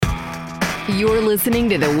You're listening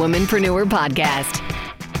to the Womanpreneur Podcast.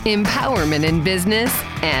 Empowerment in business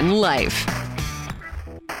and life.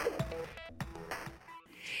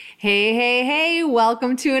 Hey.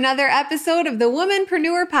 Welcome to another episode of the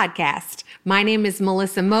Womanpreneur Podcast. My name is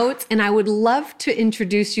Melissa Moats, and I would love to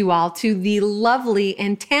introduce you all to the lovely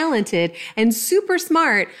and talented and super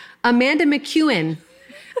smart Amanda McEwen.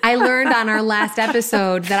 I learned on our last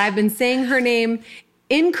episode that I've been saying her name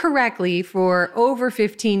incorrectly for over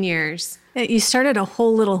 15 years. You started a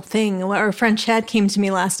whole little thing. Our friend Chad came to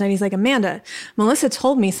me last night. He's like, Amanda, Melissa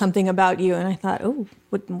told me something about you. And I thought, oh,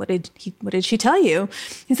 what did she tell you?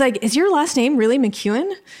 He's like, is your last name really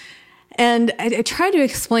McEwen? And I tried to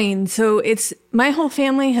explain. So my whole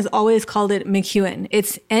family has always called it McEwen.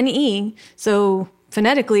 It's N-E. So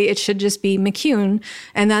phonetically, it should just be McEwen.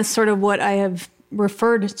 And that's sort of what I have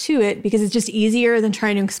referred to it because it's just easier than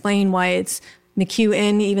trying to explain why it's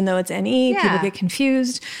McEwen, even though it's N-E. Yeah. People get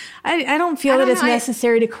confused. I don't feel that it's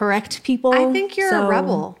necessary to correct people. I think you're a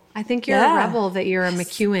rebel. I think you're a rebel that you're a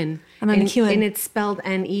McEwen. I'm a McEwen. And it's spelled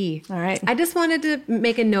N-E. All right. I just wanted to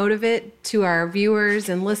make a note of it to our viewers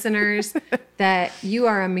and listeners that you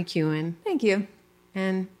are a McEwen. Thank you.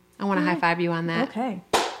 And I want to high five you on that. Okay.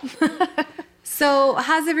 So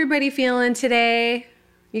how's everybody feeling today?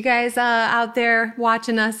 You guys out there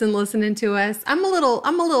watching us and listening to us. I'm a little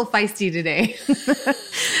feisty today.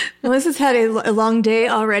 Melissa's had a long day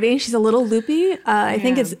already. She's a little loopy. I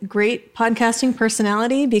think it's great podcasting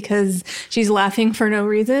personality because she's laughing for no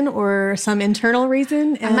reason or some internal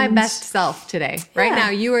reason. I'm my best self today. Right now,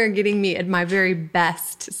 you are getting me at my very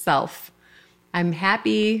best self. I'm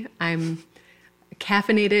happy. I'm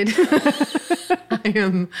caffeinated. I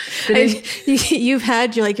am. You've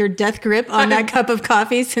had your death grip on that cup of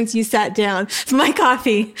coffee since you sat down. It's my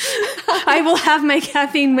coffee. I will have my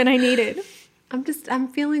caffeine when I need it. I'm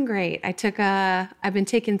feeling great. I've been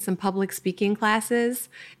taking some public speaking classes.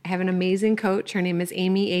 I have an amazing coach. Her name is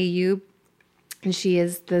Amy Ayub, and she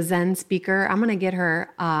is the Zen speaker. I'm going to get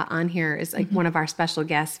her on here as one of our special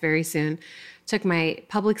guests very soon. Took my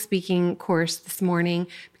public speaking course this morning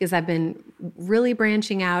because I've been really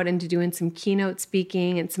branching out into doing some keynote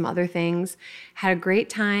speaking and some other things. Had a great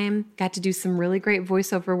time. Got to do some really great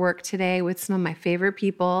voiceover work today with some of my favorite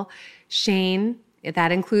people. Shane,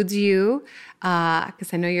 that includes you,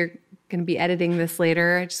 because I know you're going to be editing this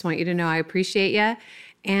later. I just want you to know I appreciate you.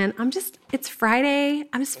 And it's Friday.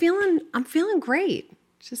 I'm feeling great.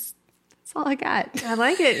 That's all I got. I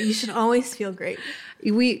like it. You should always feel great.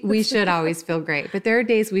 We should always feel great, but there are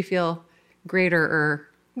days we feel greater-er.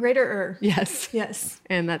 Greater-er. Yes.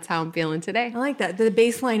 And that's how I'm feeling today. I like that. The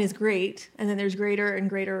baseline is great, and then there's greater and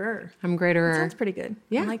greater-er. I'm greater-er. That sounds pretty good.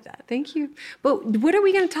 Yeah. I like that. Thank you. But what are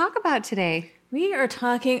we going to talk about today? We are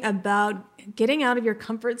talking about getting out of your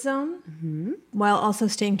comfort zone while also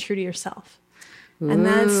staying true to yourself. And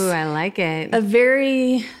that's I like it.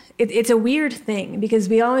 It's a weird thing because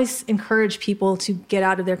we always encourage people to get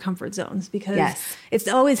out of their comfort zones because it's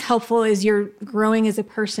always helpful as you're growing as a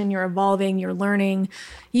person, you're evolving, you're learning.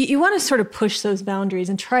 You want to sort of push those boundaries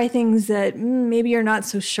and try things that maybe you're not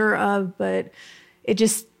so sure of, but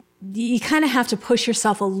you kind of have to push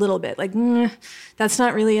yourself a little bit. That's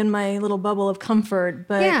not really in my little bubble of comfort,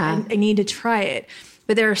 but I need to try it.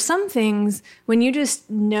 But there are some things when you just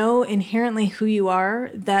know inherently who you are,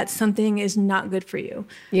 that something is not good for you.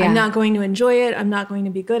 Yeah. I'm not going to enjoy it. I'm not going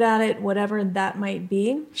to be good at it, whatever that might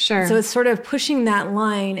be. Sure. So it's sort of pushing that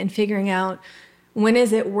line and figuring out when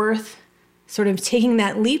is it worth sort of taking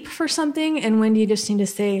that leap for something and when do you just need to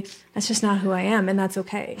say, that's just not who I am, and that's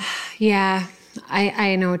okay. Yeah,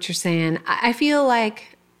 I know what you're saying. I feel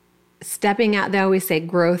like stepping out, they always say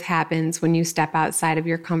growth happens when you step outside of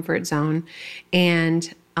your comfort zone.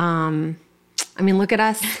 And look at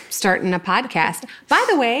us starting a podcast. By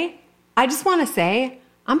the way, I just want to say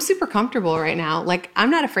I'm super comfortable right now. I'm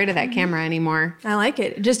not afraid of that camera anymore. I like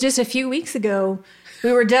it. Just a few weeks ago,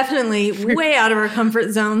 we were definitely way out of our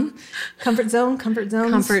comfort zone. Comfort zones. Comfort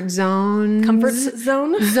zones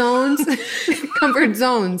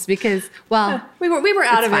because, we were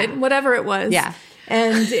out of it, whatever it was. Yeah.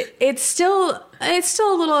 And it's still a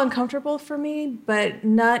little uncomfortable for me, but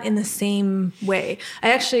not in the same way.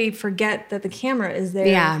 I actually forget that the camera is there.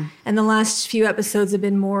 Yeah. And the last few episodes have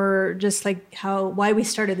been more just why we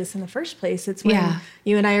started this in the first place. It's when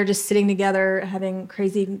you and I are just sitting together having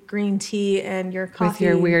crazy green tea and your coffee.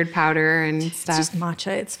 With your weird powder and stuff. It's just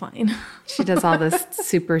matcha. It's fine. She does all this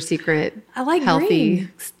super secret, I like healthy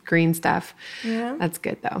green stuff. Yeah. That's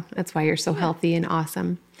good though. That's why you're so healthy and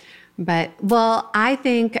awesome. But, well, I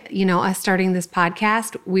think, us starting this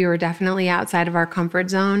podcast, we were definitely outside of our comfort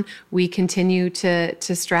zone. We continue to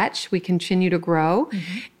stretch. We continue to grow.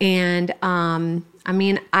 And,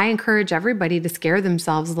 I encourage everybody to scare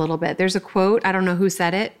themselves a little bit. There's a quote. I don't know who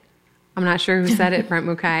said it. I'm not sure who said it, Brent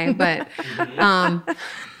Mukai, but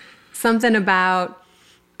something about,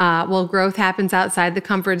 growth happens outside the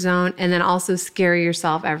comfort zone, and then also scare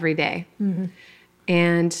yourself every day.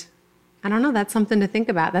 And I don't know, that's something to think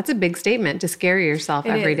about. That's a big statement, to scare yourself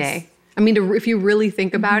every day. If you really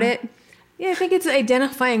think about it. Yeah, I think it's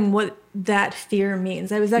identifying what that fear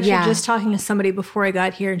means. I was actually just talking to somebody before I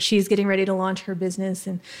got here, and she's getting ready to launch her business,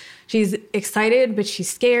 and she's excited, but she's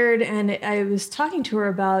scared. And I was talking to her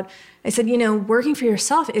about, I said, working for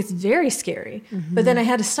yourself is very scary. But then I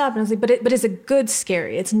had to stop, and I was like, but it's a good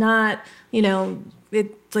scary. It's not,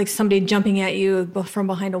 it's like somebody jumping at you from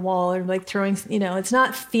behind a wall or like throwing, it's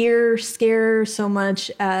not fear, scare so much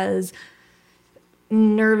as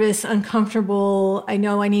nervous, uncomfortable. I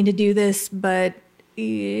know I need to do this, but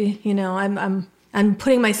I'm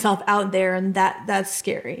putting myself out there, and that's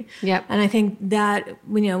scary. Yep. And I think that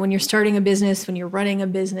when you're starting a business, when you're running a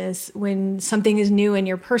business, when something is new in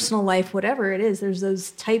your personal life, whatever it is, there's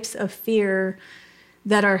those types of fear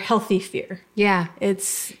that are healthy fear. Yeah.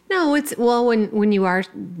 When you are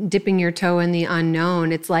dipping your toe in the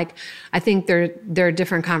unknown, it's like, I think there are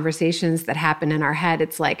different conversations that happen in our head.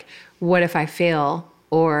 It's like, what if I fail,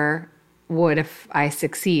 or what if I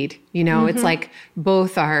succeed? It's like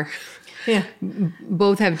both are,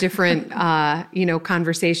 both have different,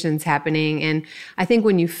 conversations happening. And I think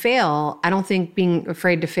when you fail, I don't think being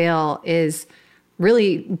afraid to fail is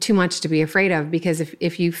really too much to be afraid of, because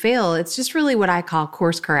if you fail, it's just really what I call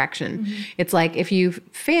course correction. It's like, if you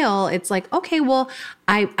fail, it's like, okay, well,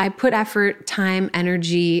 I put effort, time,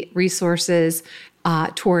 energy, resources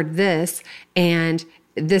toward this, and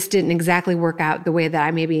this didn't exactly work out the way that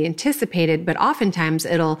I maybe anticipated, but oftentimes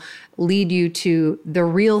it'll lead you to the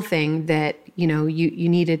real thing that, you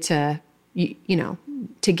needed to,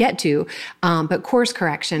 to get to. But course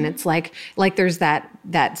correction, it's like there's that,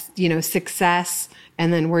 success,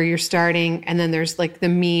 and then where you're starting, and then there's like the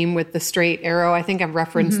meme with the straight arrow. I think I've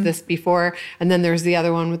referenced this before. And then there's the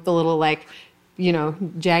other one with the little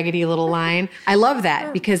jaggedy little line. I love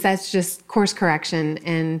that, because that's just course correction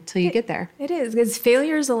until you get there. It is, because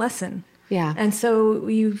failure is a lesson. Yeah. And so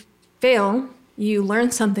you fail, you learn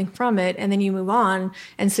something from it, and then you move on.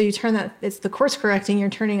 And so you turn it's the course correcting, you're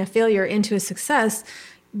turning a failure into a success,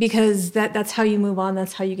 because that's how you move on.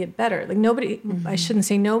 That's how you get better. Like nobody, I shouldn't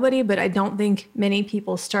say nobody, but I don't think many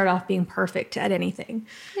people start off being perfect at anything.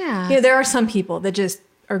 Yeah. There are some people that just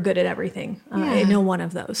are good at everything. I know one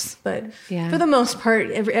of those, but for the most part,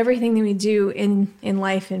 everything that we do in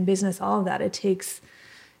life and business, all of that, it takes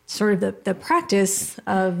sort of the practice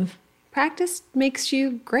of. Practice makes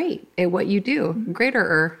you great at what you do.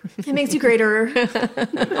 Greater. It makes you greater.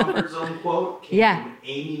 The comfort zone quote came from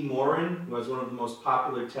Amy Morin, who has one of the most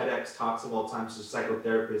popular TEDx talks of all time. She's a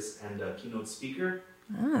psychotherapist and a keynote speaker.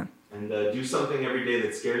 And do something every day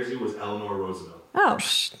that scares you was Eleanor Roosevelt. Oh,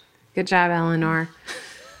 good job, Eleanor.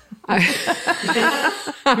 I'm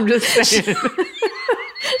just saying.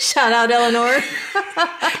 Shout out, Eleanor.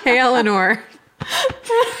 Hey, Eleanor.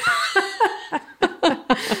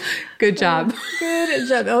 Good job. Good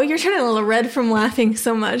job. Oh, you're turning a little red from laughing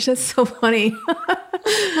so much. That's so funny.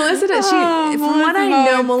 Melissa does. From what I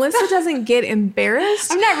know, Melissa doesn't get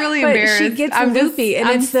embarrassed. I'm not really embarrassed. She gets loopy, and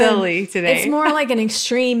I'm silly today. It's more like an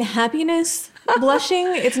extreme happiness. Blushing.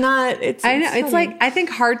 It's not. I know. It's like, I think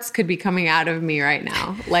hearts could be coming out of me right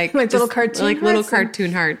now, like little cartoon, like little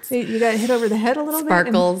cartoon hearts. You got hit over the head a little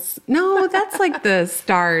Sparkles. bit. No, that's like the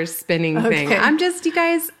stars spinning thing. I'm just, you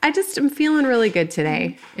guys. I'm feeling really good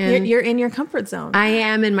today. And you're in your comfort zone. I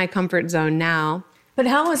am in my comfort zone now. But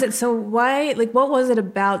how was it? So why? Like, what was it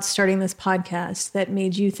about starting this podcast that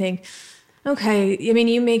made you think? Okay,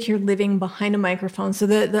 you make your living behind a microphone, so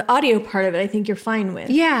the audio part of it, I think you're fine with.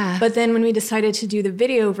 Yeah. But then when we decided to do the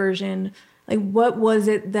video version, like, what was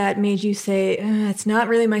it that made you say, it's not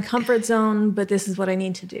really my comfort zone, but this is what I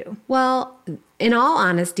need to do? Well, in all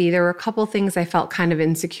honesty, there were a couple things I felt kind of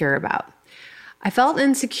insecure about. I felt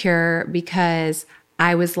insecure because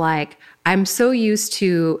I was like, I'm so used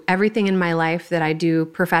to everything in my life that I do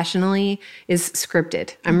professionally is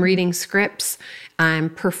scripted. I'm reading scripts,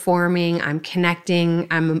 I'm performing, I'm connecting,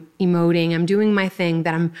 I'm emoting, I'm doing my thing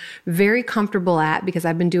that I'm very comfortable at because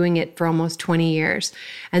I've been doing it for almost 20 years.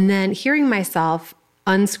 And then hearing myself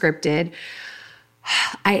unscripted,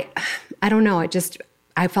 I don't know,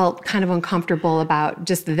 I felt kind of uncomfortable about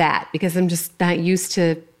just that because I'm just not used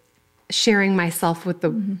to sharing myself with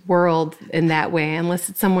the world in that way, unless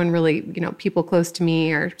it's someone really, people close to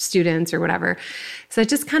me or students or whatever. So it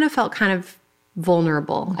just kind of felt kind of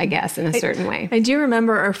vulnerable, I guess, in a certain way. I do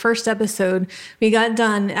remember our first episode. We got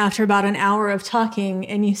done after about an hour of talking,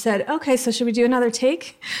 and you said, "Okay, so should we do another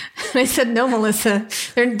take?" And I said, "No, Melissa,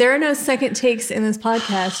 there are no second takes in this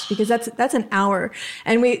podcast because that's an hour."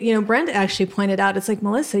 And Brent actually pointed out, it's like,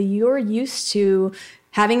 Melissa, you're used to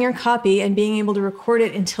having your copy and being able to record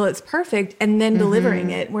it until it's perfect and then delivering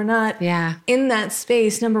it. We're not in that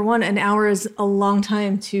space. Number one, an hour is a long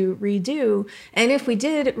time to redo. And if we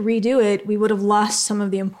did redo it, we would have lost some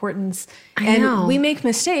of the importance. And we make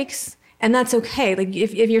mistakes, and that's okay. Like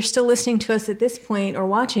if you're still listening to us at this point or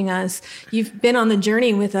watching us, you've been on the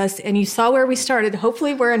journey with us and you saw where we started.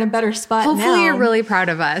 Hopefully we're in a better spot now. Hopefully you're really proud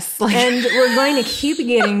of us. And we're going to keep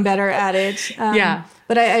getting better at it.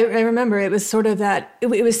 But I remember it was sort of that,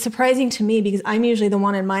 it was surprising to me because I'm usually the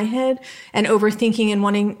one in my head and overthinking and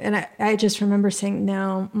wanting, and I just remember saying,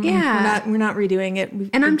 no, we're not redoing it.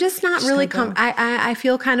 And I'm just not really, I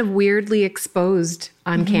feel kind of weirdly exposed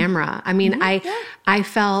on camera. I mean, I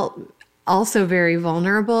felt also very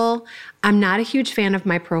vulnerable. I'm not a huge fan of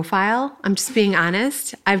my profile. I'm just being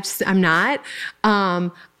honest. I'm not.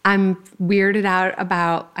 I'm weirded out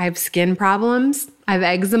about, I have skin problems. I have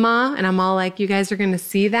eczema, and I'm all like, you guys are going to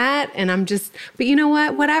see that. And I'm just, but you know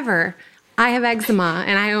what? Whatever. I have eczema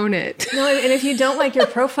and I own it. No, and if you don't like your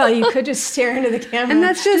profile, you could just stare into the camera. And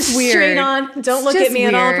that's just weird. Straight on. Don't look at me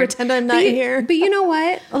at all. Pretend I'm not here. But you know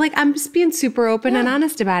what? Like, I'm just being super open and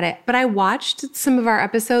honest about it. But I watched some of our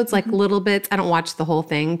episodes, like little bits. I don't watch the whole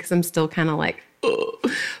thing because I'm still kind of like,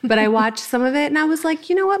 ugh. But I watched some of it and I was like,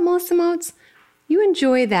 you know what, Melissa Moats? You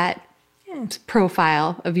enjoy that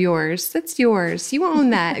profile of yours. That's yours. You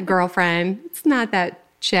own that, girlfriend. It's not that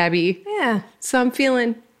shabby. Yeah. So I'm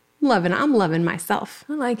loving myself.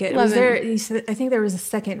 I like it. Was there, I think there was a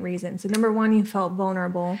second reason. So number one, you felt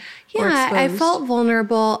vulnerable. Yeah, I felt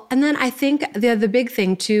vulnerable. And then I think the big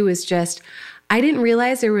thing too is just, I didn't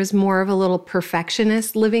realize there was more of a little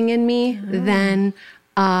perfectionist living in me than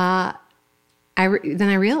I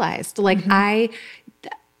realized. Like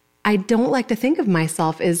I don't like to think of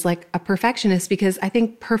myself as like a perfectionist because I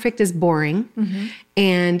think perfect is boring.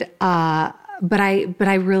 And, but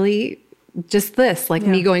I really just this, like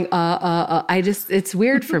me going, it's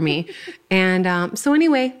weird for me. And, so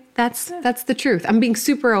anyway, that's the truth. I'm being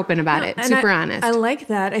super open about it. Super honest. I like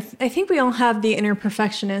that. I think we all have the inner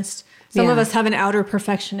perfectionist. Some of us have an outer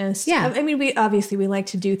perfectionist. Yeah. I mean, we like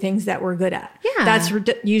to do things that we're good at. Yeah. That's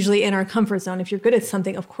usually in our comfort zone. If you're good at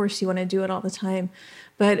something, of course you want to do it all the time.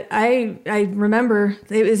 But I remember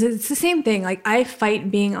it's the same thing. Like I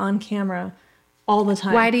fight being on camera all the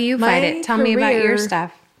time. Why do you fight it? Tell me about your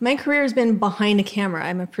stuff. My career has been behind a camera.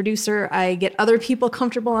 I'm a producer. I get other people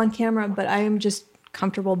comfortable on camera, but I am just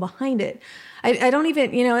comfortable behind it. I don't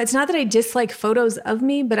even, it's not that I dislike photos of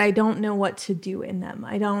me, but I don't know what to do in them.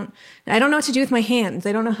 I don't know what to do with my hands.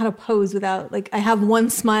 I don't know how to pose without, I have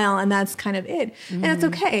one smile and that's kind of it. And that's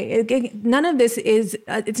okay. None of this is,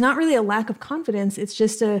 it's not really a lack of confidence. It's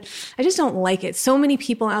just I just don't like it. So many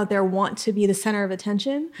people out there want to be the center of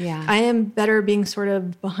attention. Yeah. I am better being sort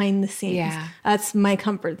of behind the scenes. Yeah. That's my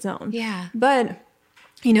comfort zone. Yeah. But,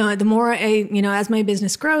 the more as my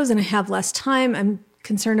business grows and I have less time, I'm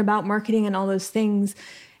concerned about marketing and all those things.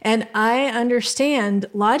 And I understand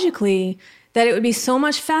logically that it would be so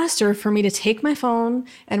much faster for me to take my phone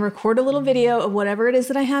and record a little video of whatever it is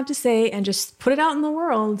that I have to say and just put it out in the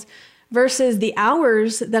world versus the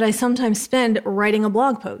hours that I sometimes spend writing a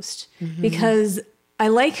blog post because I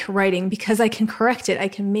like writing because I can correct it. I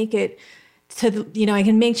can make it I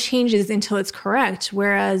can make changes until it's correct.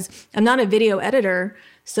 Whereas I'm not a video editor.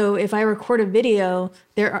 So if I record a video,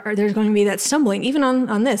 there's going to be that stumbling. Even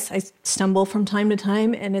on this, I stumble from time to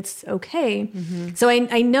time and it's okay. So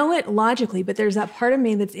I know it logically, but there's that part of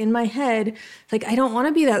me that's in my head. Like, I don't want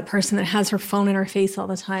to be that person that has her phone in her face all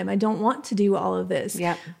the time. I don't want to do all of this.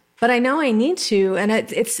 Yep. But I know I need to, and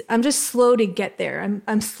I'm just slow to get there.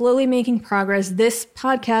 I'm slowly making progress. This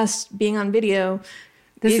podcast being on video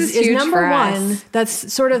is number one.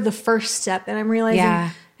 That's sort of the first step. And I'm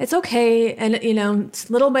realizing it's okay. And,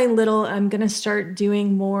 little by little, I'm going to start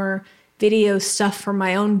doing more video stuff for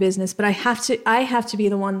my own business. But I have to be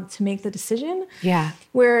the one to make the decision. Yeah.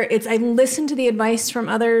 Where I listen to the advice from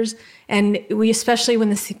others. And especially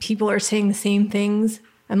when the people are saying the same things,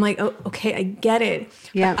 I'm like, oh, okay, I get it.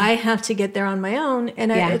 Yeah. I have to get there on my own.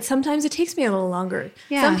 And sometimes it takes me a little longer.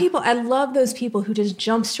 Yeah. Some people, I love those people who just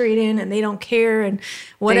jump straight in and they don't care and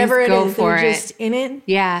whatever it is, they're just in it.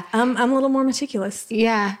 Yeah. I'm a little more meticulous.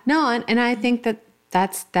 Yeah. No, and I think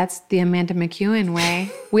That's the Amanda McEwen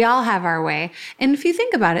way. We all have our way. And if you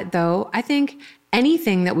think about it, though, I think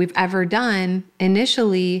anything that we've ever done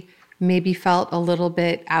initially maybe felt a little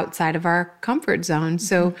bit outside of our comfort zone.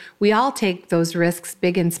 So we all take those risks,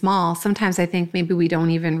 big and small. Sometimes I think maybe we don't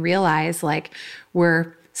even realize like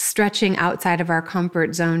we're stretching outside of our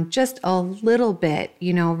comfort zone just a little bit,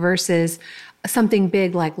 versus something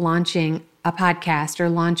big like launching a podcast or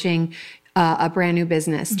launching a brand new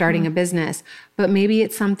business, starting a business. But maybe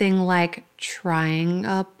it's something like trying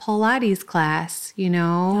a Pilates class,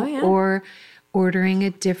 or ordering a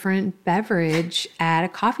different beverage at a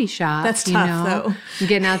coffee shop. That's tough, though. I'm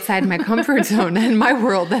getting outside my comfort zone. In my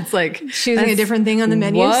world, that's like choosing a different thing on the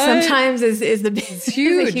menu. What? Sometimes is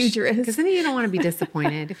huge. a huge risk. Because then you don't want to be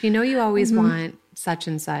disappointed. If you always want such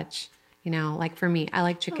and such, like for me, I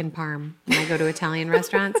like chicken parm when I go to Italian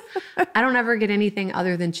restaurants. I don't ever get anything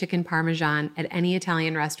other than chicken parmesan at any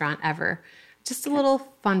Italian restaurant ever. Just a little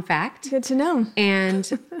fun fact. Good to know. And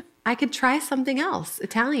I could try something else,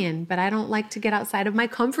 Italian, but I don't like to get outside of my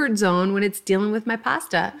comfort zone when it's dealing with my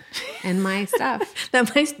pasta and my stuff.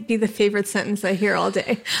 That might be the favorite sentence I hear all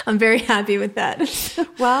day. I'm very happy with that.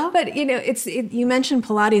 Well, but you mentioned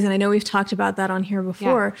Pilates, and I know we've talked about that on here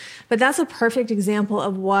before, but that's a perfect example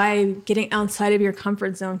of why getting outside of your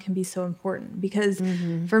comfort zone can be so important. Because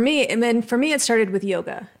for me, it started with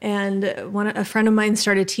yoga. And a friend of mine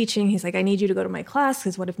started teaching. He's like, I need you to go to my class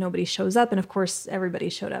because what if nobody shows up? And of course,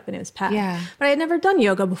 everybody showed up. And it was packed. Yeah. But I had never done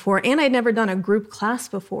yoga before, and I'd never done a group class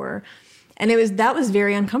before. And that was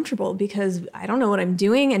very uncomfortable because I don't know what I'm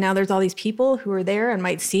doing. And now there's all these people who are there and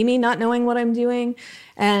might see me not knowing what I'm doing.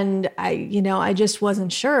 And I just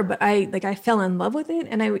wasn't sure, but I fell in love with it.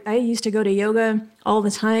 And I used to go to yoga all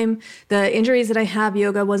the time. The injuries that I have,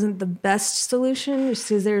 yoga wasn't the best solution just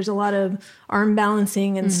because there's a lot of arm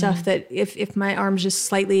balancing and stuff that if my arm's just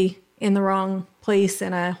slightly in the wrong place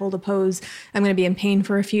and I hold a pose, I'm going to be in pain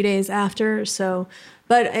for a few days after. So,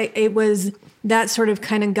 but it was that sort of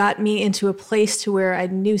kind of got me into a place to where I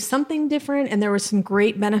knew something different and there were some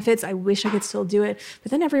great benefits. I wish I could still do it,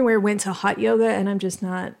 but then everywhere went to hot yoga and I'm just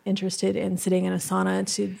not interested in sitting in a sauna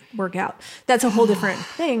to work out. That's a whole different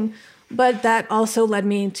thing. But that also led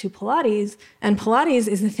me to Pilates, and Pilates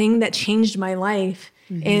is the thing that changed my life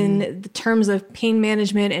in the terms of pain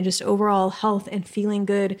management and just overall health and feeling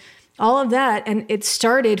good. All of that. And it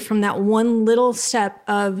started from that one little step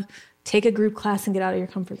of take a group class and get out of your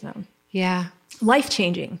comfort zone. Yeah.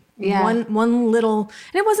 Life-changing. Yeah. One little,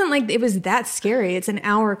 and it wasn't like it was that scary. It's an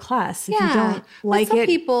hour class. If you don't like some it.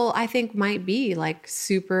 People I think might be like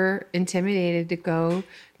super intimidated to go.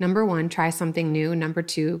 Number one, try something new. Number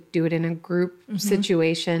two, do it in a group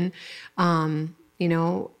situation.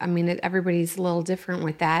 Everybody's a little different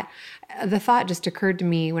with that. The thought just occurred to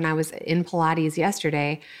me when I was in Pilates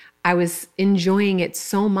yesterday. I was enjoying it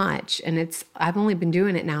so much, and I've only been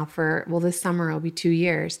doing it now this summer it'll be 2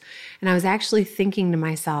 years. And I was actually thinking to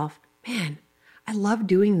myself, man, I love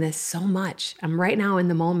doing this so much. I'm right now in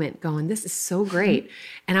the moment going, this is so great.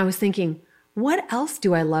 And I was thinking, what else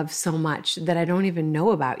do I love so much that I don't even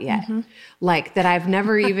know about yet? Like that I've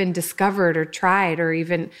never even discovered or tried or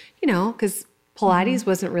even, because Pilates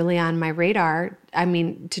wasn't really on my radar. I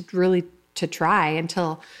mean, to try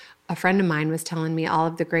until a friend of mine was telling me all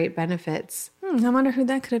of the great benefits. I wonder who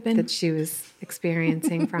that could have been. That she was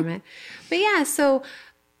experiencing from it. But yeah, so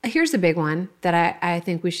here's a big one that I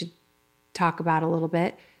think we should talk about a little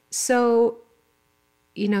bit. So,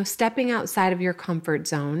 stepping outside of your comfort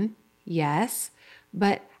zone, yes,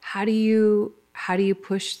 but how do you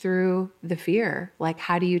push through the fear? Like,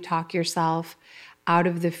 how do you talk yourself out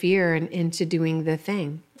of the fear and into doing the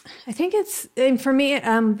thing? I think for me,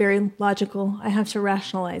 I'm very logical. I have to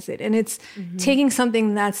rationalize it. And it's taking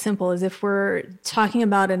something that simple as if we're talking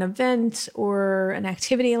about an event or an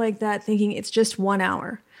activity like that, thinking it's just 1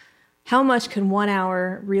 hour. How much can 1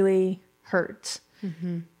 hour really hurt?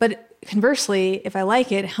 But conversely, if I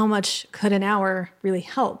like it, how much could an hour really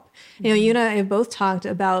help? You and I have both talked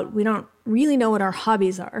about we don't really know what our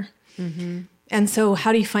hobbies are. And so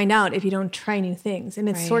how do you find out if you don't try new things? And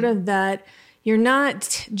it's sort of that you're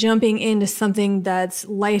not jumping into something that's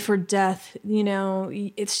life or death.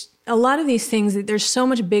 It's a lot of these things that they're so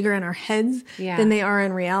much bigger in our heads than they are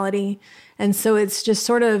in reality. And so it's just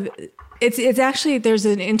sort of, it's actually, there's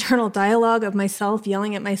an internal dialogue of myself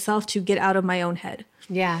yelling at myself to get out of my own head.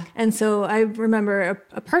 Yeah. And so I remember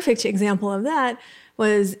a perfect example of that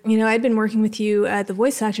was, I'd been working with you at the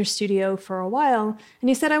Voice Actor Studio for a while, and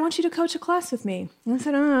you said, I want you to coach a class with me. And I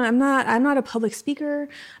said, I'm not a public speaker.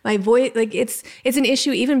 My voice, it's an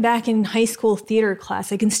issue even back in high school theater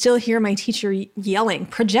class. I can still hear my teacher yelling,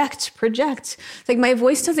 project. It's like my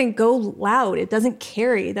voice doesn't go loud. It doesn't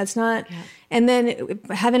carry. That's not, and then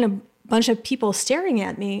having a bunch of people staring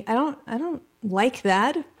at me, I don't like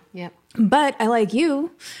that. Yep. But I like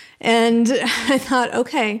you. And I thought,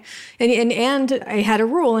 okay. And I had a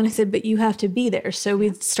rule, and I said, but you have to be there.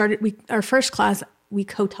 So our first class, we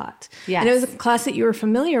co-taught. Yes. And it was a class that you were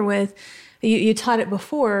familiar with. You taught it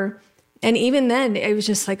before. And even then, it was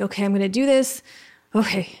just like, okay, I'm going to do this.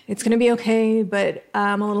 Okay, it's going to be okay. But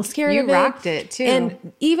I'm a little scared of it. You rocked it too.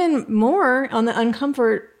 And even more on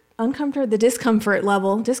the discomfort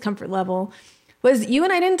level, was you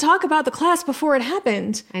and I didn't talk about the class before it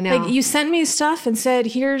happened. I know. Like you sent me stuff and said,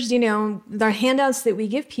 here's, the handouts that we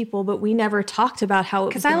give people, but we never talked about how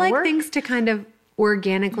it was going to work. Because I like things to kind of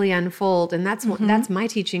organically unfold. And that's my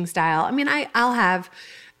teaching style. I mean, I'll have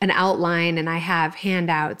an outline and I have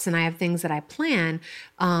handouts and I have things that I plan.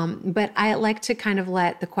 But I like to kind of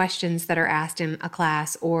let the questions that are asked in a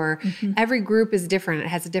class or every group is different. It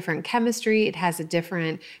has a different chemistry. It has a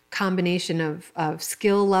different combination of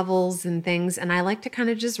skill levels and things. And I like to kind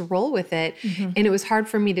of just roll with it. And it was hard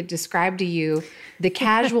for me to describe to you the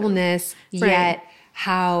casualness, yet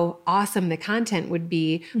how awesome the content would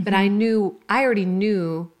be. But I already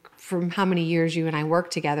knew from how many years you and I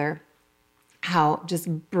worked together how just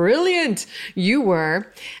brilliant you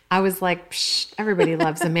were. I was like, psh, everybody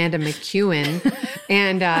loves Amanda McEwen.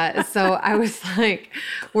 And so I was like,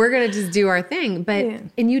 we're going to just do our thing.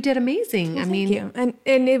 And you did amazing. Well, thank you. And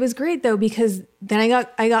it was great though, because then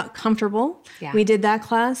I got comfortable. Yeah. We did that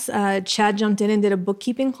class. Chad jumped in and did a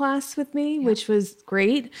bookkeeping class with me, which was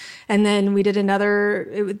great. And then we did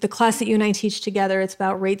the class that you and I teach together. It's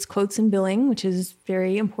about rates, quotes, and billing, which is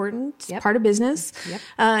very important. It's part of business. Yep.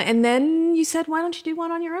 And then you said, why don't you do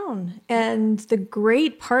one on your own? And the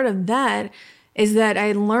great part of that is that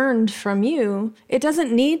I learned from you, it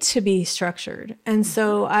doesn't need to be structured. And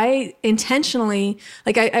so I intentionally,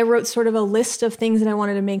 I wrote sort of a list of things that I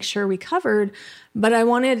wanted to make sure we covered, but I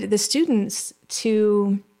wanted the students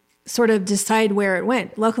to sort of decide where it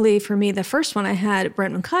went. Luckily for me, the first one I had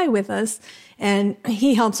Brent McKay with us, and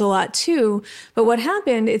he helps a lot too. But what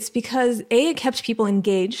happened, it's because it kept people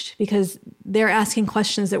engaged because they're asking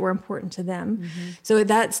questions that were important to them. So it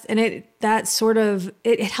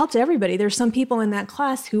helped everybody. There's some people in that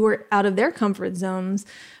class who were out of their comfort zones,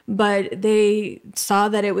 but they saw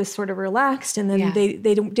that it was sort of relaxed, and then they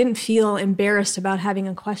didn't feel embarrassed about having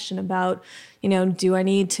a question about, do I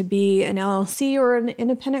need to be an LLC or an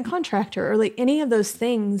independent contractor or like any of those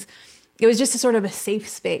things. It was just a sort of a safe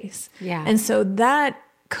space. Yeah. And so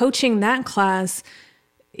coaching that class,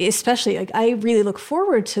 especially, I really look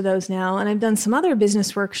forward to those now. And I've done some other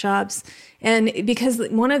business workshops. And because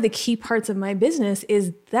one of the key parts of my business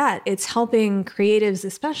is that it's helping creatives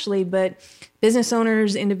especially, but business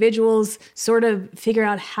owners, individuals sort of figure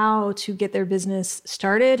out how to get their business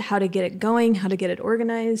started, how to get it going, how to get it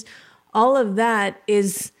organized. All of that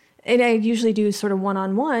is... And I usually do sort of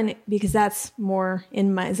one-on-one because that's more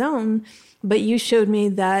in my zone. But you showed me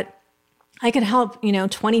that I could help,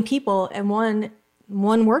 20 people in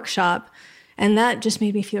one workshop. And that just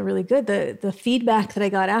made me feel really good. The feedback that I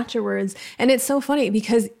got afterwards. And it's so funny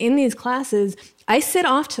because in these classes, I sit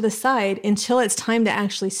off to the side until it's time to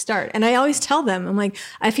actually start. And I always tell them, I'm like,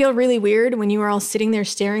 I feel really weird when you are all sitting there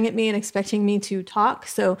staring at me and expecting me to talk.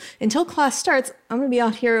 So until class starts, I'm going to be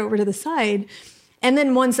out here over to the side. And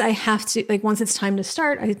then once it's time to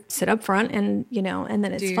start, I sit up front and, and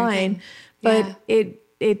then it's fine. But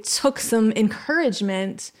it took some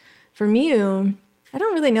encouragement from you. I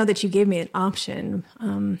don't really know that you gave me an option.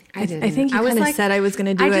 I think you kind of said I was going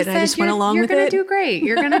to do it. And I just went along with it. You're going to do great.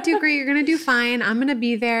 You're going to do great. You're going to do fine. I'm going to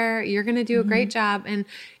be there. You're going to do a great job. And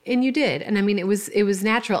you did. And I mean, it was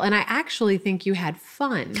natural. And I actually think you had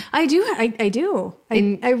fun. I do. I do.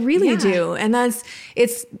 I really do. And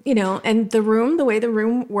and the way the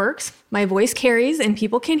room works, my voice carries and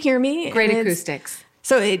people can hear me. Great acoustics.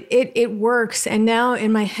 So it works. And now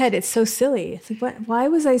in my head, it's so silly. It's like, why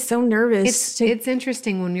was I so nervous? It's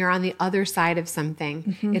interesting when you're on the other side of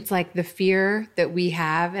something. It's like the fear that we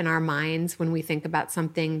have in our minds when we think about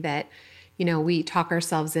something that, we talk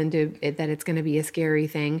ourselves into it, that it's going to be a scary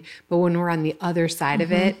thing. But when we're on the other side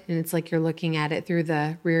of it, and it's like you're looking at it through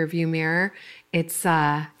the rear view mirror, it's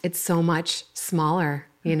so much smaller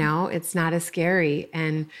You know, it's not as scary.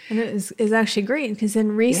 And it is actually great because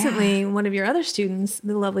then recently one of your other students,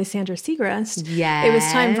 the lovely Sandra Segrest, yes, it was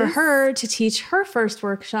time for her to teach her first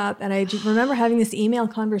workshop. And I remember having this email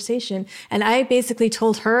conversation and I basically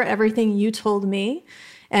told her everything you told me.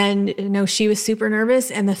 And you know, she was super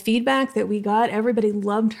nervous and the feedback that we got, everybody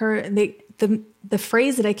loved her. And the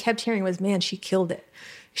phrase that I kept hearing was, man, she killed it.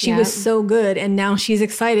 She was so good. And now she's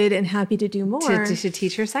excited and happy to do more. To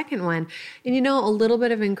teach her second one. And you know, a little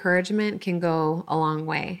bit of encouragement can go a long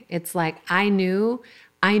way. It's like, I knew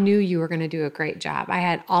you were going to do a great job. I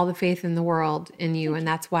had all the faith in the world in you. And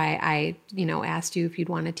that's why I, you know, asked you if you'd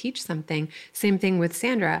want to teach something. Same thing with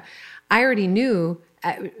Sandra. I already knew.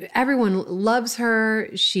 Everyone loves her.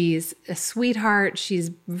 She's a sweetheart. She's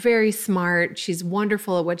very smart. She's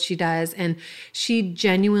wonderful at what she does. And she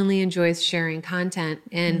genuinely enjoys sharing content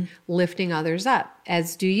and lifting others up,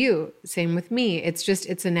 as do you. Same with me.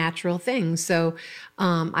 It's a natural thing. So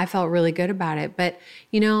I felt really good about it. But,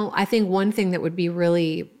 you know, I think one thing that would be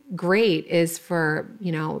really great is for,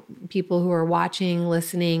 you know, people who are watching,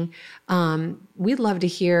 listening, we'd love to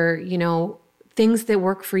hear, you know, things that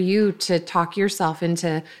work for you to talk yourself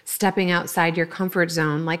into stepping outside your comfort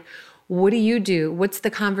zone. Like, what do you do? What's the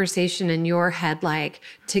conversation in your head like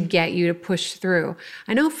to get you to push through?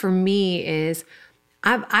 I know for me is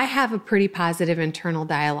I have a pretty positive internal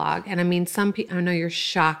dialogue. And I mean, some people, I know you're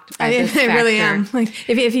shocked by this factor. I really am. Like,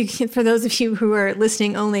 if you, for those of you who are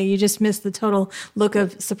listening only, you just missed the total look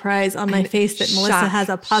of surprise on my face that Melissa has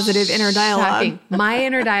a positive inner dialogue. Shocking. My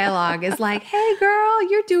inner dialogue is like, hey girl,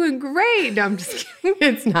 you're doing great. No, I'm just kidding.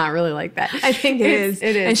 It's not really like that. I think it is.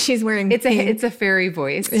 It is. And she's wearing it's a fairy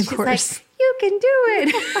voice. Of course. Like, you can do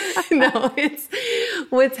it. No, it's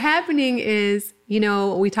what's happening is, you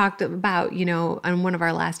know, we talked about, you know, on one of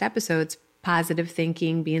our last episodes, positive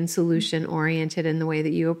thinking, being solution oriented in the way that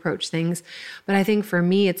you approach things. But I think for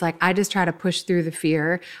me, it's like, I just try to push through the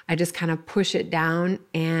fear. I just kind of push it down.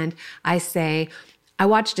 And I say, I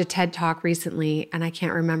watched a TED Talk recently and I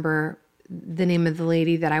can't remember the name of the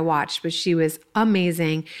lady that I watched, but she was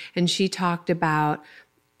amazing. And she talked about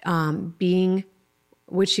being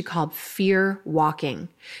what she called fear walking.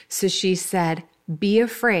 So she said, be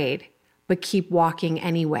afraid, but keep walking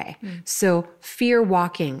anyway. So fear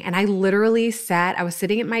walking. And I literally I was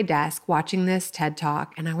sitting at my desk watching this TED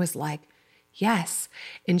Talk and I was like, yes.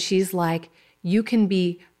 And she's like, you can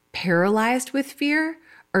be paralyzed with fear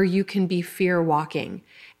or you can be fear walking.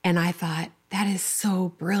 And I thought, that is so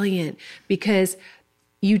brilliant because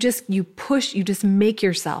you just make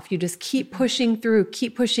yourself, you just keep pushing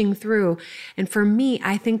through. And for me,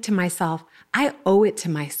 I think to myself, I owe it to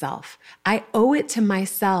myself. I owe it to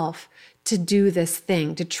myself to do this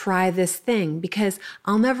thing, to try this thing, because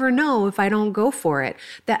I'll never know if I don't go for it.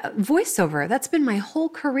 That voiceover, that's been my whole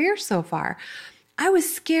career so far. I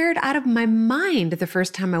was scared out of my mind the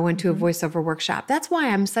first time I went to a voiceover workshop. That's why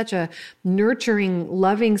I'm such a nurturing,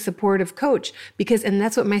 loving, supportive coach and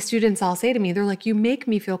that's what my students all say to me. They're like, you make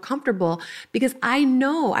me feel comfortable because I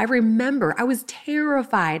remember I was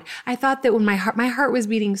terrified. I thought that when my heart was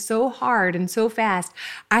beating so hard and so fast,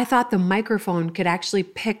 I thought the microphone could actually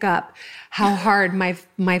pick up how hard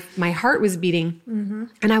my heart was beating.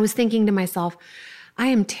 And I was thinking to myself, I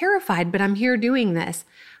am terrified, but I'm here doing this.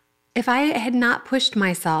 If I had not pushed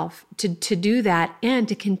myself to do that and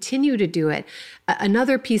to continue to do it,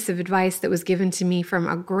 another piece of advice that was given to me from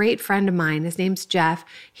a great friend of mine, his name's Jeff,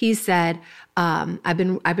 he said, I've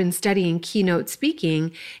been studying keynote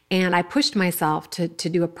speaking and I pushed myself to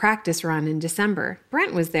do a practice run in December.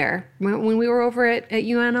 Brent was there when we were over at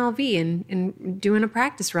UNLV and doing a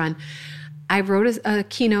practice run. I wrote a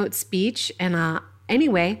keynote speech and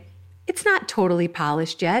anyway, it's not totally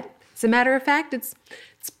polished yet. As a matter of fact, it's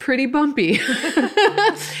pretty bumpy.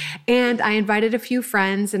 And I invited a few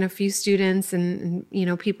friends and a few students and you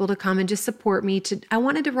know, people to come and just support me. I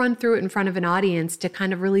wanted to run through it in front of an audience to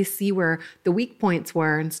kind of really see where the weak points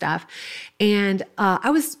were and stuff. And I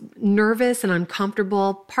was nervous and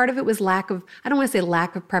uncomfortable. Part of it was I don't want to say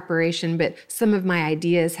lack of preparation, but some of my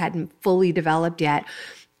ideas hadn't fully developed yet.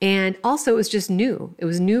 And also it was just new. It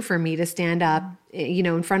was new for me to stand up, you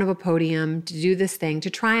know, in front of a podium to do this thing, to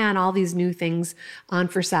try on all these new things on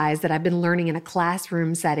for size that I've been learning in a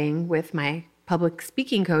classroom setting with my public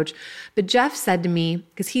speaking coach. But Jeff said to me,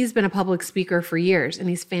 because he's been a public speaker for years and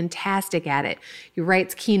he's fantastic at it. He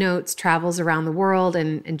writes keynotes, travels around the world,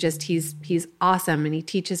 and just he's awesome. And he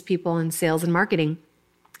teaches people in sales and marketing.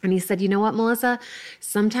 And he said, you know what, Melissa,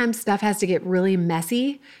 sometimes stuff has to get really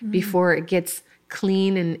messy before it gets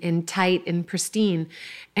clean and tight and pristine.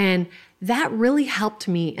 And that really helped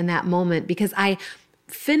me in that moment because I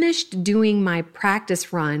finished doing my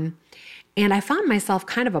practice run And I found myself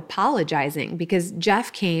kind of apologizing because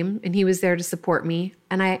Jeff came and he was there to support me.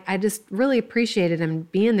 And I just really appreciated him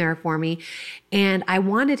being there for me. And I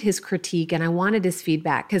wanted his critique and I wanted his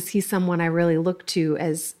feedback because he's someone I really look to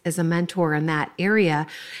as a mentor in that area.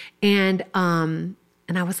 And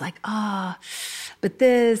I was like, but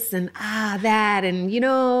this and that and,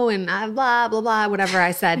 and blah, blah, blah, whatever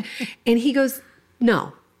I said. And he goes,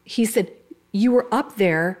 no. He said, you were up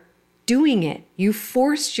there doing it. You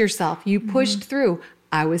forced yourself. You pushed through.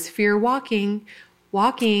 I was fear walking.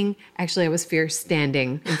 Actually, I was fear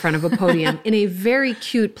standing in front of a podium in a very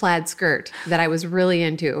cute plaid skirt that I was really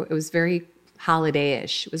into. It was very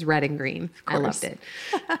holiday-ish. It was red and green. I loved it.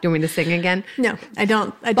 Do you want me to sing again? No, I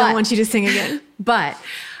don't. I don't want you to sing again. But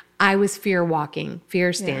I was fear walking,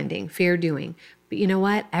 fear standing, fear doing. But you know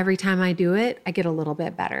what? Every time I do it, I get a little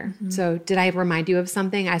bit better. So did I remind you of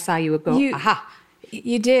something? I saw you go, aha.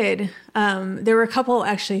 You did. There were a couple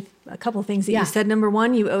things that you said. Number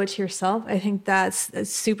one, you owe it to yourself. I think that's a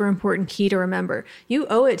super important key to remember. You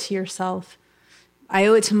owe it to yourself. I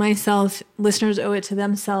owe it to myself. Listeners owe it to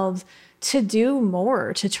themselves to do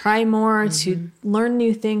more, to try more, to learn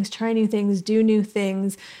new things, try new things, do new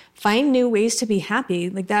things, find new ways to be happy.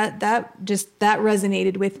 Like that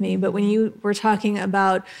resonated with me. But when you were talking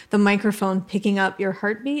about the microphone picking up your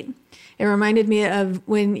heartbeat, it reminded me of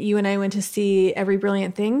when you and I went to see Every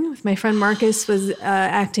Brilliant Thing. My friend Marcus was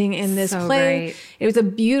acting in this play. Great. It was a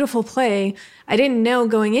beautiful play. I didn't know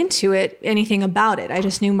going into it anything about it. I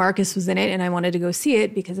just knew Marcus was in it and I wanted to go see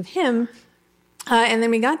it because of him. And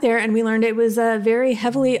then we got there and we learned it was a very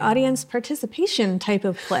heavily audience participation type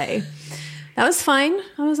of play. That was fine.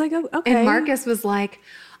 I was like, oh, okay. And Marcus was like,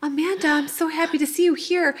 Amanda, I'm so happy to see you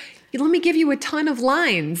here. Let me give you a ton of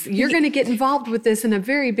lines. You're going to get involved with this in a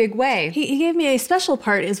very big way. He gave me a special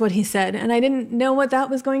part is what he said. And I didn't know what that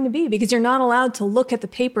was going to be because you're not allowed to look at the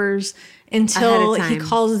papers until he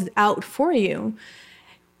calls out for you.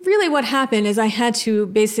 Really what happened is I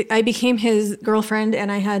became his girlfriend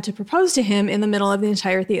and I had to propose to him in the middle of the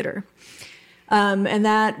entire theater. And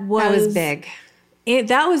that was big.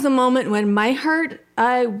 That was the moment when my heart,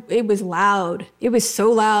 it was loud. It was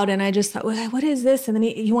so loud. And I just thought, what is this? And then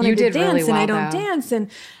he wanted to dance really well, and I don't dance. And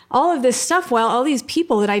all of this stuff while all these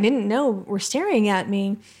people that I didn't know were staring at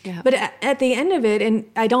me. Yeah. But at the end of it,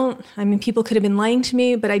 and people could have been lying to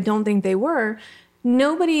me, but I don't think they were.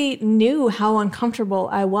 Nobody knew how uncomfortable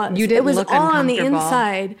I was. You didn't look all on the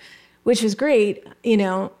inside, which was great.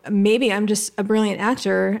 Maybe I'm just a brilliant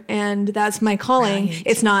actor and that's my calling. Brilliant.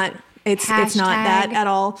 It's not that at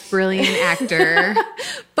all. Brilliant actor.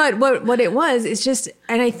 But what it was is just,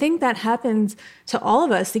 and I think that happens to all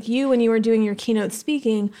of us. Like you, when you were doing your keynote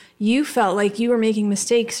speaking, you felt like you were making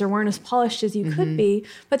mistakes or weren't as polished as you could be.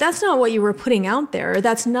 But that's not what you were putting out there.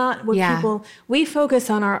 That's not what we focus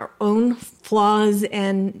on our own flaws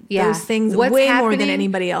and those things more than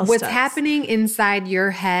anybody else What's does. happening inside your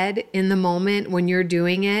head in the moment when you're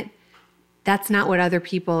doing it, that's not what other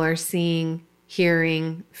people are seeing,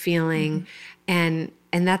 hearing, feeling, and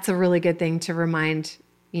that's a really good thing to remind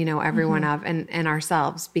everyone of and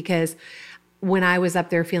ourselves, because when I was up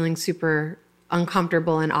there feeling super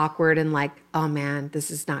uncomfortable and awkward and like, oh man,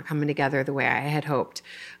 this is not coming together the way I had hoped.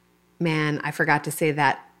 Man, I forgot to say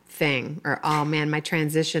that thing, or oh man, my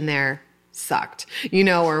transition there sucked,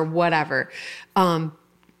 or whatever.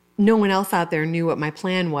 No one else out there knew what my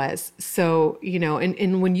plan was. So,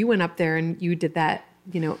 and when you went up there and you did that,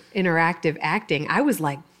 interactive acting, I was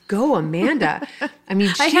like, go Amanda. I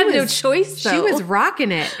mean, I had no choice, though. She was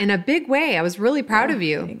rocking it in a big way. I was really proud of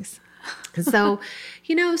you. Thanks. So,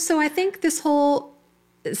 so I think this whole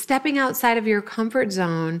stepping outside of your comfort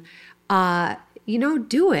zone,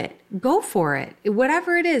 do it, go for it.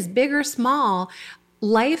 Whatever it is, big or small,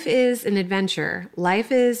 life is an adventure.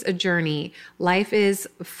 Life is a journey. Life is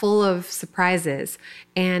full of surprises.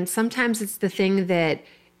 And sometimes it's the thing that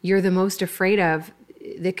you're the most afraid of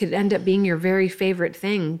that could end up being your very favorite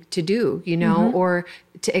thing to do, or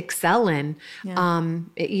to excel in. Yeah.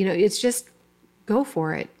 It's just go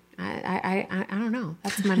for it. I don't know.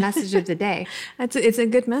 That's my message of the day. It's a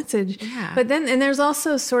good message. Yeah. But then, and there's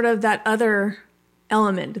also sort of that other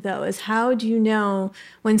element though, is how do you know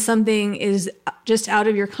when something is just out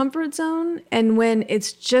of your comfort zone and when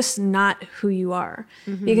it's just not who you are?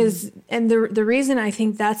 Because, and the reason I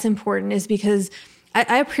think that's important is because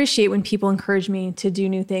I appreciate when people encourage me to do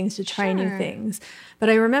new things, to try new things. But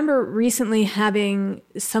I remember recently having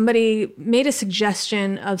somebody made a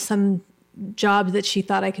suggestion of some job that she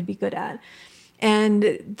thought I could be good at. And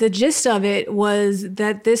the gist of it was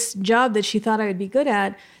that this job that she thought I would be good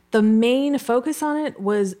at, the main focus on it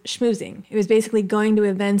was schmoozing. It was basically going to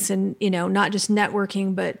events and, not just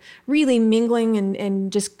networking, but really mingling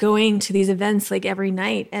and just going to these events like every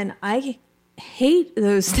night. And I hate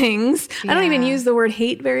those things. Yeah. I don't even use the word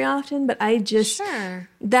hate very often, but I just,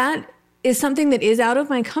 that is something that is out of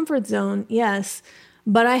my comfort zone. Yes.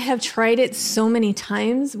 But I have tried it so many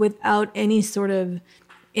times without any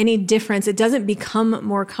difference. It doesn't become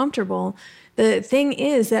more comfortable. The thing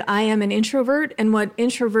is that I am an introvert, and what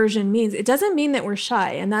introversion means, it doesn't mean that we're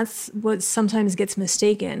shy, and that's what sometimes gets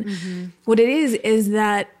mistaken. Mm-hmm. What it is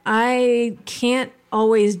that I can't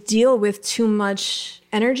always deal with too much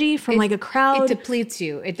energy from like a crowd. It depletes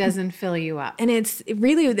you. It doesn't fill you up. And it's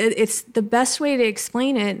the best way to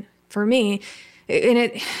explain it for me.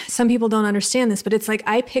 And some people don't understand this, but it's like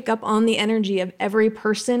I pick up on the energy of every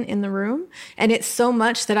person in the room, and it's so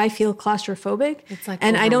much that I feel claustrophobic. It's like,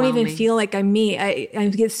 and I don't even feel like I'm me. I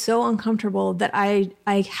get so uncomfortable that I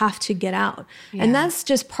have to get out, and that's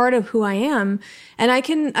just part of who I am. And I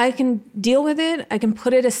can deal with it. I can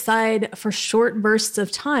put it aside for short bursts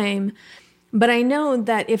of time. But I know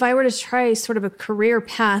that if I were to try sort of a career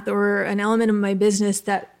path or an element of my business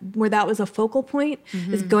where that was a focal point,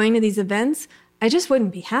 is going to these events, I just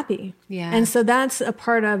wouldn't be happy. Yeah. And so that's a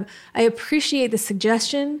part of, I appreciate the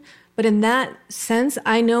suggestion, but in that sense,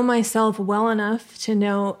 I know myself well enough to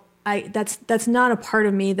know that's not a part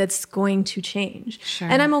of me that's going to change. Sure.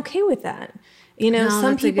 And I'm okay with that.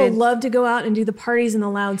 Some people love to go out and do the parties and the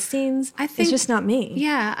loud scenes. I think it's just not me.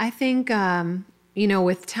 Yeah. I think,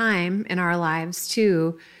 with time in our lives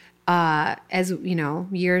too, as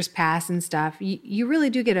years pass and stuff, you really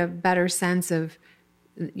do get a better sense of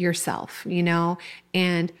yourself,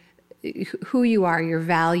 and who you are, your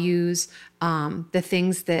values, the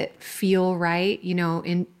things that feel right,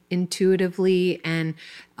 intuitively, and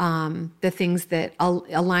the things that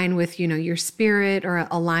align with, your spirit or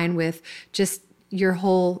align with just your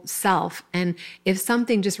whole self. And if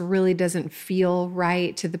something just really doesn't feel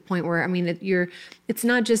right to the point where, it's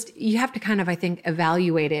not just, you have to kind of, I think,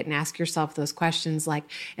 evaluate it and ask yourself those questions like,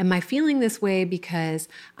 am I feeling this way because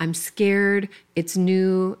I'm scared, it's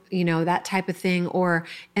new, that type of thing? Or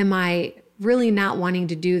am I really not wanting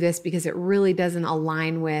to do this because it really doesn't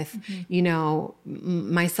align with,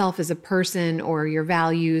 myself as a person or your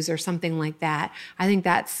values or something like that? I think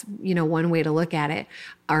that's, one way to look at it,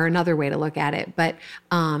 or another way to look at it. But,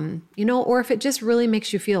 or if it just really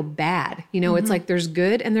makes you feel bad, it's like there's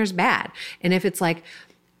good and there's bad. And if it's like,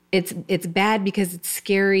 it's bad because it's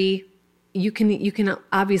scary, you can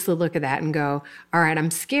obviously look at that and go, all right, I'm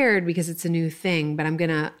scared because it's a new thing, but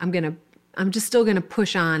I'm just still going to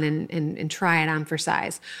push on and try it on for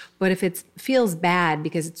size. But if it feels bad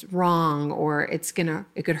because it's wrong, or it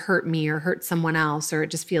could hurt me or hurt someone else, or it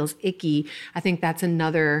just feels icky, I think that's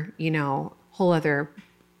another, whole other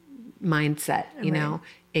mindset,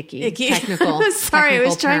 icky. Technical. Sorry, I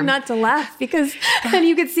was trying not to laugh because then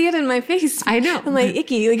you could see it in my face. I know. I'm like,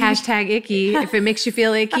 icky. Hashtag icky. If it makes you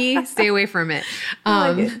feel icky, stay away from it.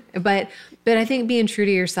 But I think being true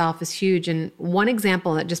to yourself is huge. And one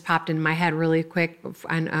example that just popped in my head really quick,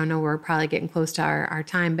 I know we're probably getting close to our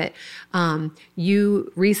time, but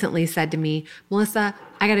you recently said to me, Melissa,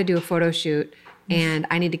 I got to do a photo shoot and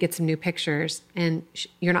I need to get some new pictures. And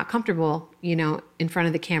you're not comfortable, in front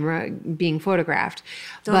of the camera being photographed.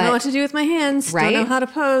 Don't know what to do with my hands. Right? Don't know how to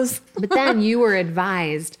pose. But then you were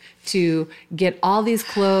advised to get all these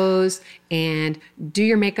clothes and do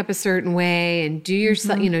your makeup a certain way and do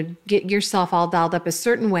yourself, get yourself all dolled up a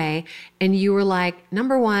certain way. And you were like,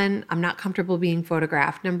 number one, I'm not comfortable being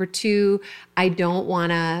photographed. Number two, I don't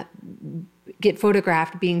want to get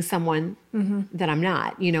photographed being someone that I'm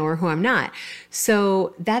not, or who I'm not.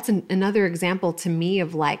 So that's another example to me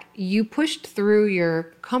of like, you pushed through your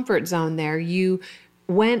comfort zone there. You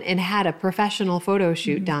went and had a professional photo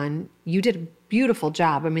shoot done. You did a beautiful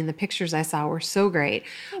job. The pictures I saw were so great.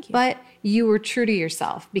 Thank you. But you were true to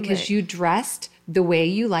yourself because you dressed the way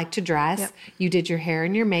you like to dress. Yep. You did your hair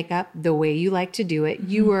and your makeup the way you like to do it.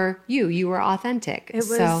 You were you were authentic. It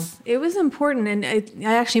was important. And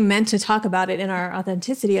I actually meant to talk about it in our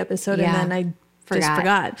authenticity episode. And then I just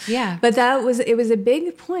forgot. Yeah. But it was a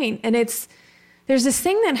big point. And there's this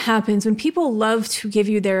thing that happens when people love to give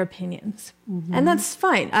you their opinions. And that's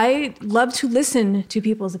fine. I love to listen to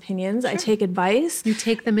people's opinions. Sure. I take advice. You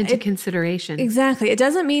take them into consideration. Exactly. It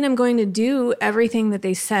doesn't mean I'm going to do everything that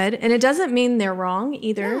they said. And it doesn't mean they're wrong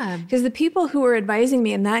either. Because the people who were advising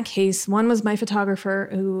me in that case, one was my photographer,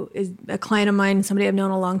 who is a client of mine, somebody I've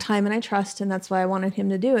known a long time and I trust. And that's why I wanted him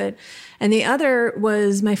to do it. And the other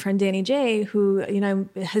was my friend Danny J, who,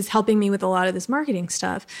 is helping me with a lot of this marketing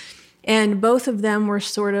stuff. And both of them were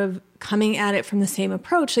sort of coming at it from the same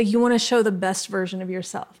approach. Like, you want to show the best version of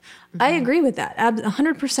yourself. I agree with that.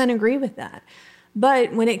 100% agree with that.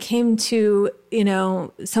 But when it came to,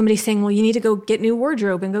 somebody saying, well, you need to go get new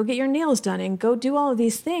wardrobe and go get your nails done and go do all of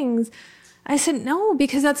these things, I said, no,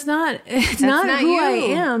 because that's not who I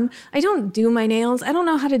am. I don't do my nails. I don't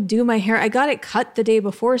know how to do my hair. I got it cut the day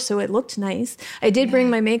before, so it looked nice. I did bring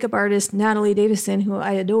my makeup artist, Natalie Davison, who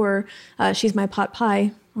I adore. She's my pot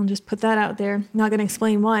pie. I'll just put that out there. Not going to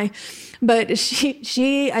explain why. But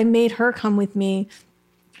I made her come with me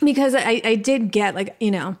because I did get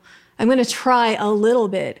I'm going to try a little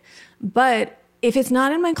bit, but if it's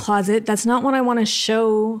not in my closet, that's not what I want to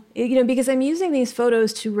show, because I'm using these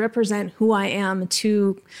photos to represent who I am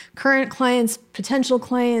to current clients, potential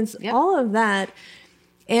clients, all of that.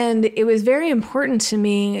 And it was very important to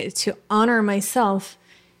me to honor myself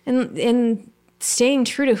and staying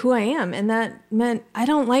true to who I am. And that meant I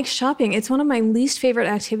don't like shopping. It's one of my least favorite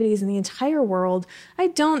activities in the entire world. I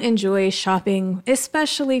don't enjoy shopping,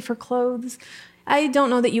 especially for clothes. I don't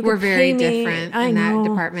know that you could pay me. We're very different in that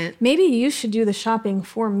department. Maybe you should do the shopping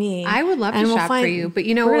for me. I would love to shop for you, but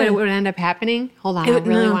you know what would end up happening? Hold on, I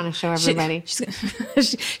really want to show everybody.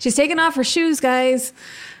 She's taking off her shoes, guys.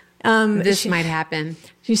 This might happen.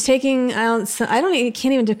 She's taking out. Can't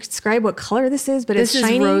even describe what color this is, but it's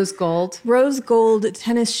shiny. This is rose gold. Rose gold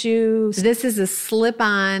tennis shoes. This is a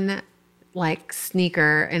slip-on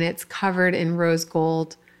sneaker, and it's covered in rose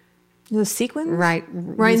gold. The sequins? Right.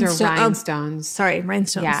 These are rhinestones. Sorry,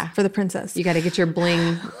 rhinestones for the princess. You got to get your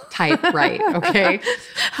bling type right, okay?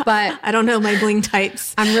 But I don't know my bling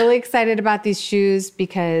types. I'm really excited about these shoes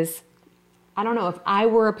because I don't know, if I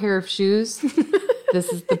were a pair of shoes, this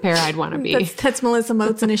is the pair I'd want to be. That's Melissa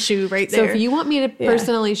Moats in a shoe right there. So if you want me to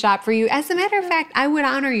personally shop for you, as a matter of fact, I would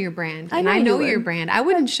honor your brand. I know your brand. I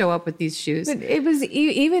wouldn't show up with these shoes. But it was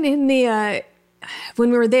even in the... when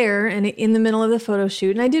we were there and in the middle of the photo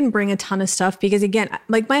shoot, and I didn't bring a ton of stuff because, again,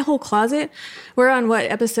 my whole closet, we're on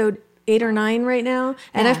episode 8 or 9 right now,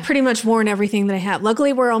 and I've pretty much worn everything that I have.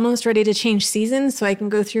 Luckily, we're almost ready to change seasons, so I can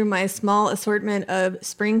go through my small assortment of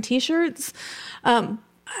spring t-shirts. I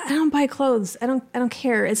don't buy clothes. I don't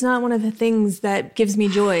care. It's not one of the things that gives me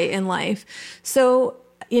joy in life. So,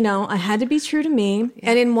 I had to be true to me.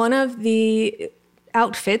 And in one of the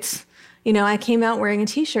outfits, I came out wearing a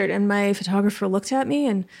t-shirt, and my photographer looked at me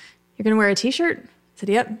and, "You're going to wear a t-shirt?" I said,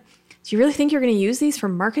 "Yep." "Do you really think you're going to use these for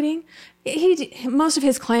marketing?" Most of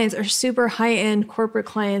his clients are super high-end corporate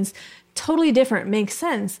clients, totally different, makes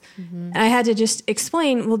sense. Mm-hmm. And I had to just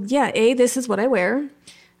explain, well, yeah, A, this is what I wear.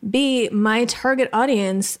 B, my target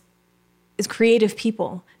audience is creative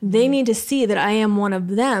people. They need to see that I am one of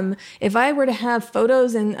them. If I were to have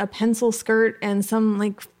photos in a pencil skirt and some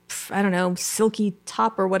I don't know, silky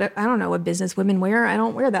top or whatever. I don't know what business women wear. I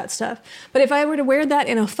don't wear that stuff. But if I were to wear that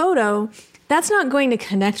in a photo, that's not going to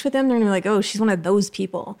connect with them. They're going to be like, oh, she's one of those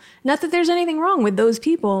people. Not that there's anything wrong with those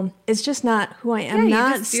people. It's just not who I am. I'm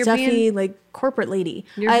not stuffy, corporate lady.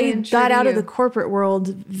 I got out of the corporate world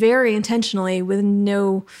very intentionally with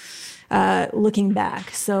no looking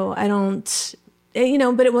back. So I don't,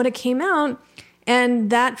 but when it came out, and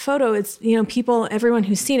that photo, it's, people, everyone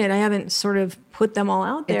who's seen it, I haven't sort of put them all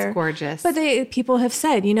out there. It's gorgeous. But people have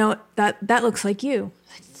said, that looks like you.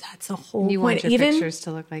 That's a whole point. You want your pictures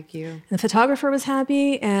to look like you. And the photographer was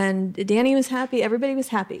happy, and Danny was happy. Everybody was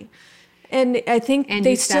happy. And I think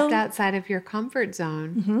you stepped outside of your comfort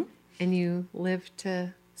zone, and you lived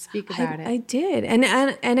to speak about it. I did. And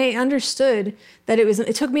I understood that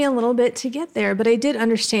it took me a little bit to get there, but I did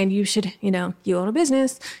understand you should, you own a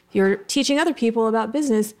business, you're teaching other people about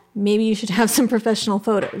business, maybe you should have some professional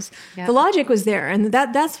photos. Yep. The logic was there, and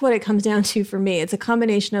that's what it comes down to for me. It's a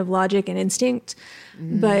combination of logic and instinct,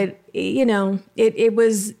 but it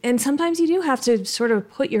was, and sometimes you do have to sort of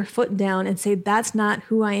put your foot down and say, that's not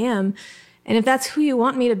who I am. And if that's who you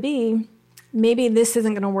want me to be, maybe this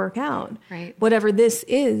isn't going to work out, right? Whatever this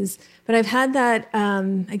is. But I've had that,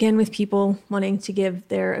 again, with people wanting to give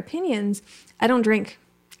their opinions. I don't drink.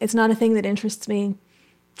 It's not a thing that interests me.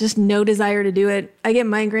 Just no desire to do it. I get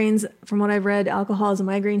migraines. From what I've read, alcohol is a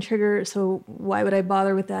migraine trigger. So why would I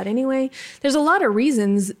bother with that anyway? There's a lot of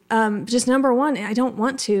reasons. Just number one, I don't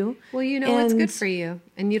want to. Well, it's good for you.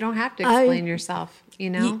 And you don't have to explain yourself,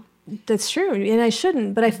 That's true. And I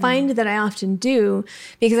shouldn't, but I find that I often do,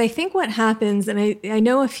 because I think what happens, and I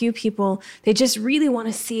know a few people, they just really want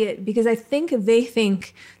to see it, because they think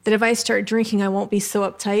that if I start drinking, I won't be so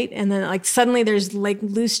uptight. And then suddenly there's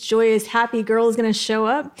loose, joyous, happy girl is going to show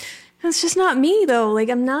up. That's just not me though.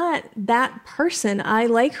 I'm not that person. I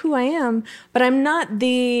like who I am, but I'm not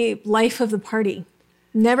the life of the party.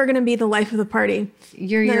 Never going to be the life of the party.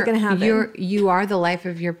 Not going to happen. You are the life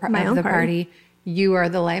of your party. You are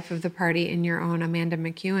the life of the party in your own Amanda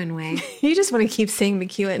McEwen way. You just want to keep saying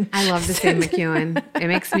McEwen. I love to say McEwen. It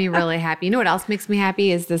makes me really happy. You know what else makes me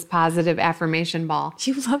happy is this positive affirmation ball.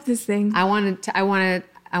 You love this thing. I want to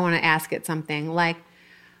ask it something like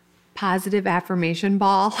positive affirmation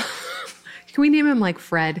ball. Can we name him like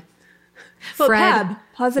Fred? Well, Pab.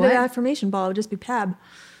 Positive affirmation ball would just be Pab.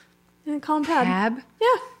 Yeah, call him Pab. Pab?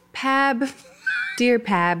 Yeah. Pab. Dear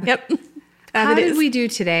Pab. Yep. Pab How did we do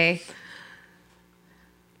today?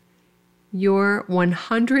 You're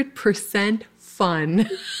 100% fun. Hey,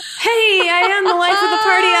 I am the life of the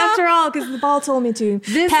party after all, because the ball told me to.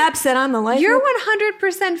 Pab said I'm the life. You're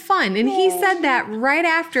 100% fun. And he said that right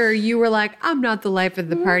after you were like, I'm not the life of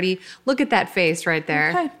the party. Look at that face right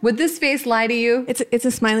there. Okay. Would this face lie to you? It's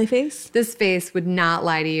a smiley face. This face would not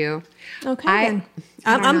lie to you. Okay, then.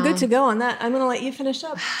 I'm good to go on that. I'm going to let you finish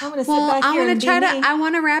up. I'm going to sit back here and be me. I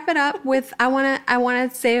want to wrap it up with, I want to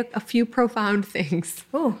say a few profound things.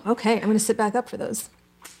 Oh, okay. I'm going to sit back up for those.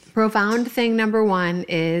 Profound thing number 1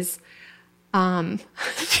 is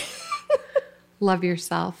love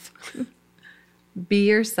yourself. Be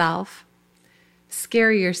yourself.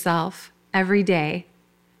 Scare yourself every day.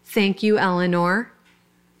 Thank you, Eleanor,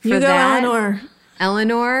 for that. You go, Eleanor.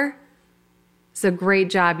 Eleanor, it's a great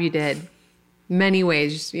job you did. Many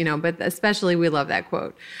ways, but especially we love that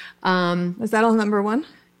quote. Was that all number 1?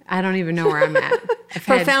 I don't even know where I'm at.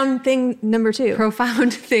 Profound thing number 2.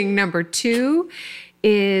 Profound thing number 2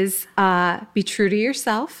 is be true to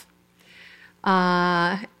yourself.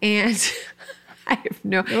 And I have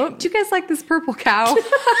no... Do you guys like this purple cow?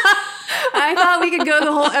 I thought we could go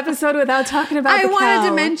the whole episode without talking about the cow. I wanted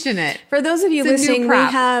to mention it. For those of you listening, we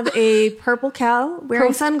have a purple cow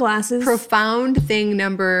wearing sunglasses. Profound thing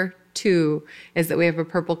number 2 is that we have a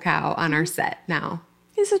purple cow on our set now.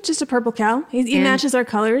 He's just a purple cow. He matches our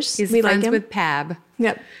colors. He's friends with Pab.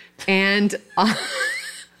 Yep. And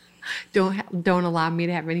don't allow me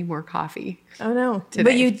to have any more coffee. Oh no!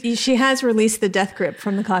 Today. But she has released the death grip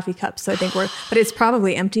from the coffee cup, so I think but it's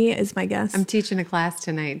probably empty, is my guess. I'm teaching a class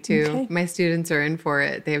tonight too. Okay. My students are in for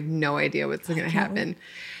it. They have no idea what's going to happen.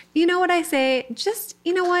 You know what I say? Just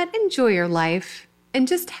enjoy your life and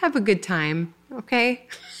just have a good time. Okay.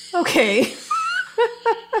 Okay.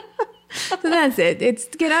 So that's it. It's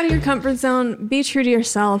get out of your comfort zone. Be true to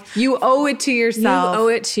yourself. You owe it to yourself. You owe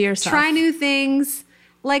it to yourself. Try new things,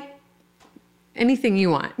 like anything you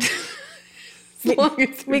want.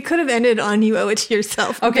 We could have ended on you owe it to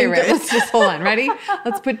yourself. Okay, right. Let's just hold on. Ready?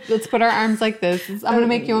 Let's put our arms like this. I'm going to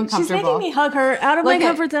make you uncomfortable. She's making me hug her out of my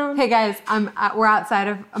comfort zone. Hey guys, we're outside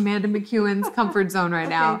of Amanda McEwen's comfort zone right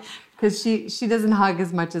now because she doesn't hug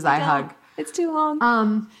as much as I hug. It's too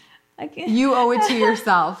long. I can't. You owe it to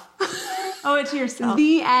yourself. Owe it to yourself.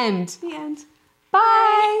 The end. The end.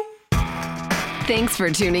 Bye. Thanks for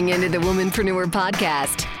tuning into the Womanpreneur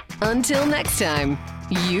Podcast. Until next time,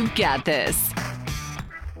 you've got this.